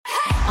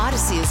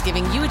Odyssey is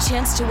giving you a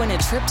chance to win a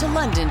trip to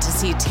London to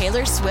see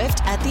Taylor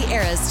Swift at the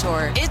Eras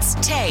Tour. It's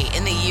Tay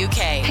in the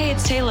UK. Hey,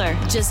 it's Taylor.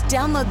 Just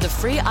download the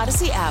free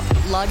Odyssey app,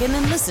 log in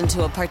and listen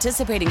to a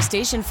participating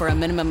station for a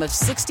minimum of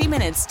 60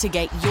 minutes to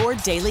get your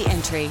daily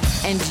entry.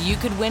 And you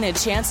could win a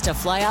chance to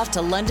fly off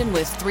to London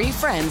with 3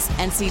 friends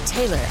and see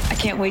Taylor. I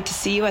can't wait to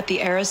see you at the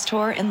Eras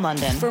Tour in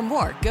London. For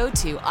more, go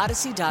to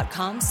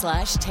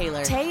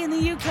odyssey.com/Taylor. Tay in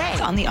the UK.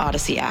 It's on the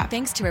Odyssey app.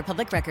 Thanks to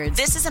Republic Records.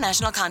 This is a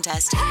national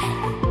contest.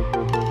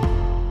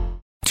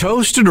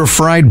 Toasted or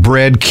fried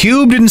bread,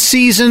 cubed and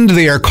seasoned,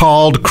 they are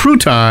called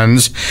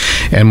croutons.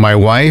 And my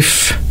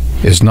wife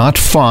is not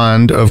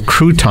fond of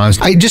croutons.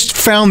 I just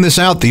found this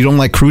out that you don't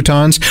like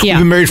croutons. Yeah.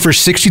 We've been married for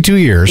 62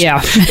 years.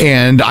 Yeah.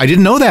 And I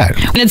didn't know that.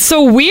 And it's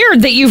so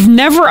weird that you've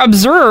never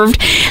observed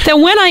that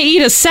when I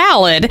eat a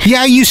salad...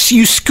 Yeah, you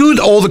scoot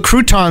all the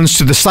croutons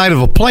to the side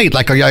of a plate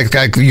like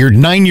you're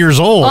 9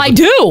 years old. I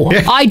do.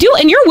 Yeah. I do.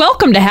 And you're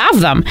welcome to have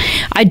them.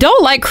 I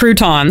don't like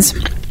croutons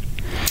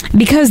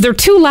because they're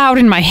too loud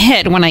in my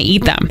head when I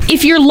eat them.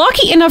 If you're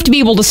lucky enough to be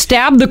able to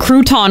stab the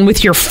crouton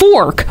with your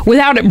fork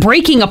without it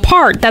breaking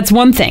apart, that's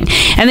one thing.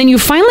 And then you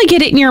finally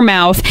get it in your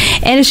mouth,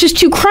 and it's just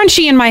too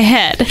crunchy in my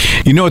head.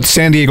 You know, at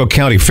San Diego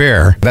County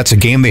Fair, that's a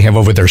game they have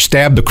over there,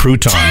 Stab the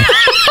Crouton.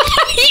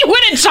 You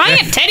win a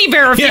giant teddy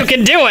bear if you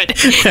can do it.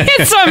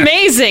 It's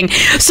amazing.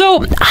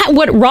 So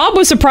what Rob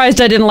was surprised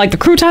I didn't like the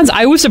croutons,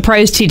 I was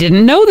surprised he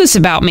didn't know this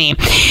about me.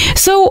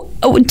 So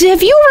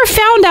have you ever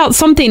found out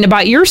something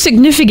about your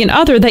significant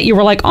other that you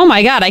were like, oh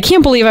my God, I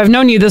can't believe I've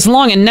known you this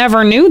long and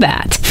never knew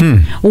that?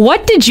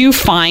 What did you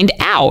find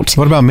out?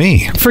 What about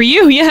me? For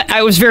you, yeah,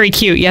 I was very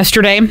cute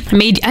yesterday.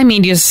 I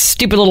made you a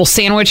stupid little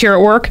sandwich here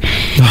at work.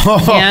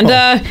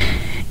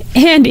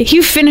 And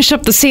you finish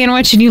up the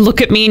sandwich and you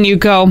look at me and you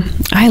go,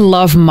 I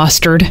love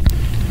mustard. And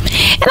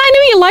I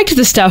knew you liked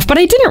the stuff, but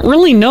I didn't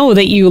really know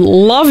that you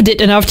loved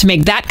it enough to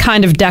make that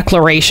kind of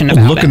declaration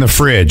about it. Look in the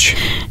fridge.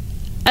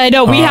 I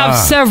know, we have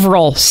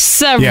several.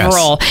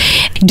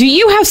 Yes. Do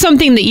you have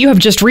something that you have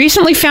just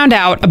recently found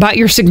out about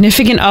your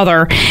significant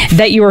other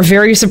that you are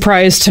very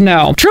surprised to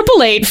know?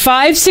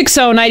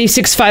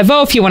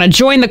 888-560-9650 if you want to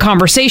join the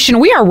conversation.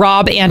 We are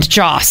Rob and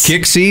Joss.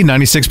 KyXy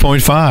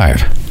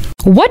 96.5.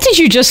 What did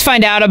you just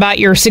find out about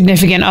your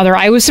significant other?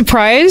 I was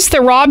surprised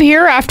that Rob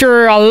here,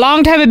 after a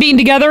long time of being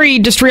together, he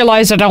just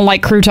realized I don't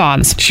like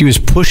croutons. She was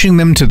pushing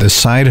them to the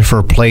side of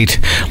her plate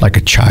like a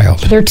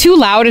child. They're too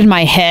loud in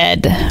my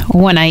head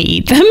when I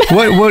eat them.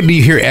 What do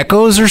you hear,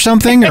 echoes or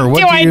something? Or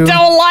what I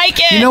don't like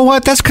it. You know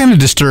what? That's kind of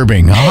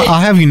disturbing.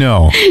 I'll have you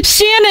know.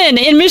 Shannon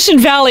in Mission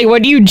Valley,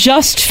 what you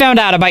just found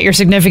out about your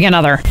significant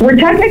other? We're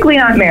technically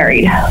not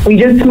married. We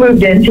just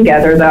moved in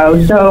together,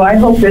 though, so I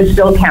hope this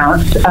still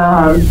counts.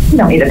 You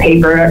don't need a paper,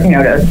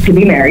 to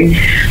be married.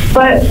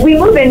 But we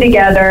move in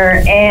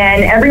together,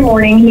 and every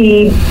morning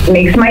he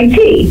makes my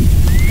tea.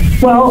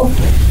 Well,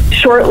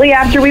 shortly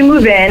after we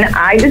move in,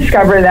 I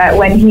discover that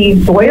when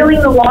he's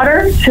boiling the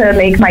water to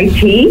make my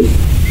tea,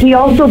 he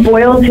also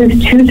boils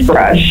his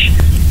toothbrush.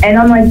 And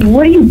I'm like,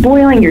 what are you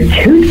boiling your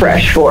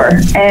toothbrush for?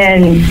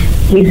 And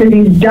he says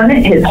he's done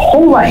it his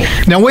whole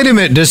life. Now, wait a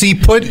minute. Does he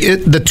put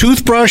the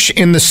toothbrush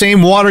in the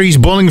same water he's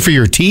boiling for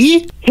your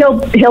tea?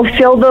 He'll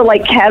fill the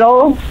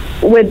kettle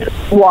with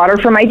water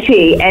for my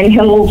tea, and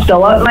he'll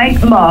fill up my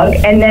mug,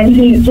 and then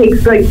he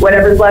takes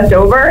whatever's left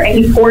over and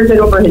he pours it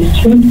over his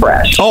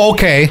toothbrush. Oh,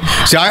 okay.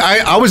 See,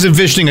 I was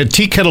envisioning a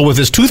tea kettle with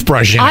his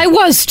toothbrush in it. I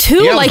was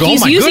too. Yeah,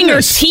 he's using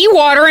your tea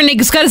water and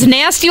he's got his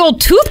nasty old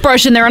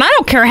toothbrush in there, and I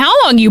don't care how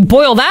long you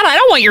boil that. I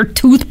don't want your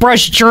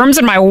toothbrush germs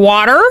in my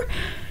water.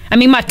 I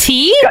mean, my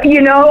tea?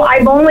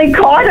 I've only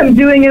caught him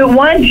doing it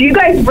once. You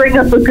guys bring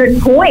up a good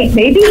point.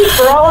 Maybe,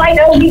 for all I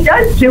know, he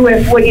does do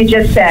it, what you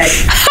just said.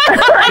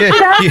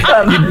 You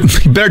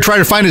better try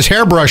to find his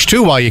hairbrush,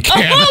 too, while you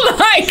can. Oh,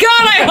 my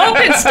God, I hope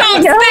it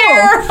stops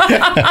there.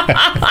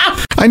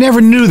 I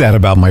never knew that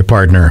about my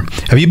partner.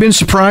 Have you been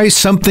surprised?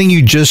 Something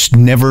you just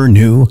never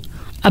knew?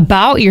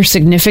 About your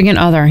significant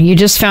other. You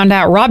just found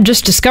out. Rob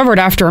just discovered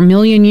after a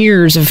million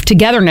years of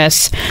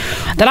togetherness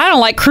that I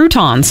don't like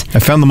croutons. I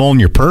found them all in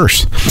your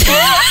purse.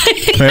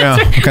 Yeah.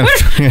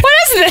 What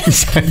is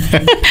this?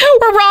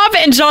 We're Rob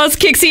and Joss,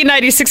 KyXy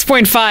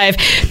 96.5,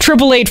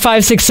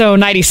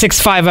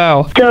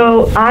 888-560-9650.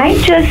 So I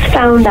just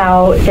found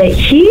out that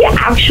he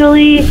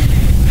actually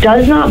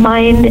does not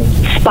mind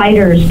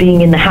spiders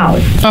being in the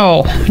house.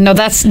 Oh, no,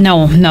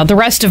 no. The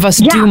rest of us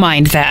do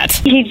mind that.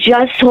 He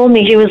just told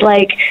me, he was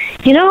like,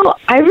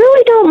 I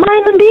really don't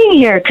mind them being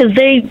here because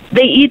they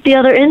eat the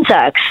other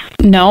insects.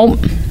 No,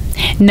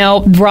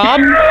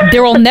 Rob,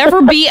 there will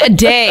never be a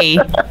day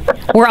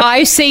where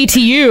I say to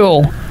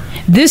you,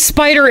 this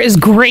spider is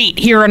great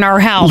here in our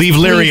house. Leave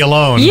Larry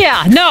alone.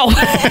 Yeah, no.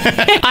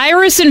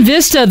 Iris and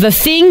Vista, the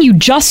thing you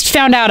just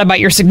found out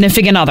about your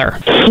significant other.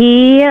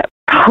 He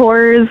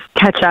pours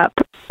ketchup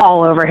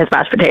all over his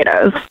mashed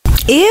potatoes.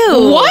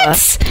 Ew.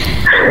 What?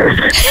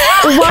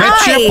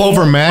 Ketchup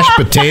over mashed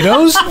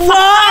potatoes?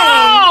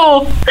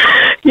 Wow.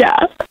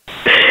 Yeah.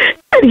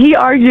 And he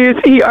argues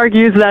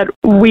that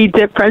we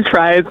dip French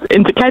fries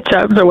into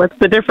ketchup. So what's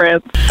the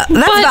difference? That's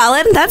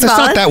valid. That's valid.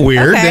 not that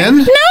weird, Okay. then.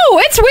 No,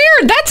 it's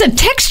weird. That's a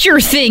texture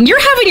thing.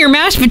 You're having your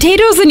mashed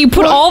potatoes and you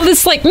put all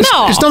this no.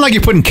 It's not like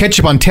you're putting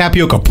ketchup on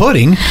tapioca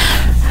pudding.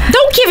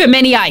 Don't give him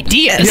any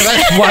ideas. Yeah,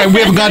 that's why we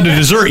haven't gotten to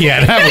dessert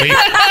yet, have we?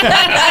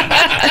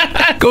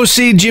 Go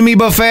see Jimmy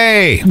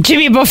Buffet.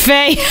 Jimmy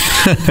Buffet.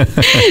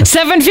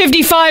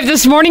 7:55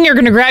 this morning. You're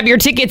going to grab your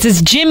tickets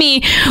as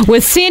Jimmy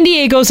with San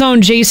Diego's own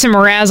Jason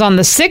Mraz on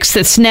the 6th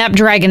at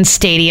Snapdragon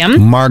Stadium.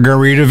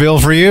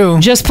 Margaritaville for you.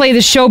 Just play the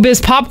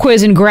Showbiz Pop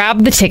Quiz and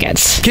grab the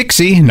tickets.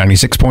 KyXy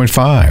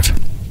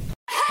 96.5.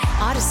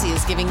 Odyssey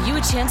is giving you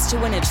a chance to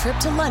win a trip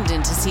to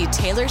London to see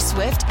Taylor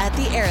Swift at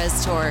the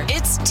Eras Tour.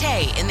 It's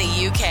Tay in the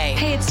UK.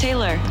 Hey, it's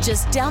Taylor.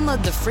 Just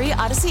download the free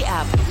Odyssey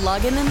app,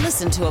 log in and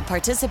listen to a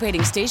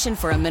participating station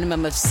for a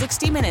minimum of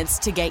 60 minutes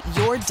to get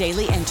your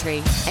daily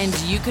entry. And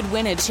you could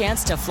win a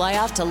chance to fly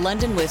off to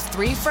London with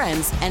 3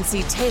 friends and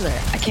see Taylor.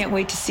 I can't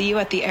wait to see you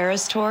at the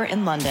Eras Tour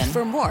in London.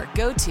 For more,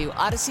 go to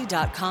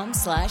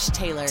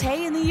odyssey.com/Taylor.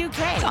 Tay in the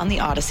UK. On the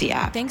Odyssey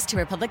app. Thanks to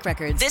Republic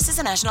Records. This is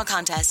a national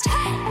contest.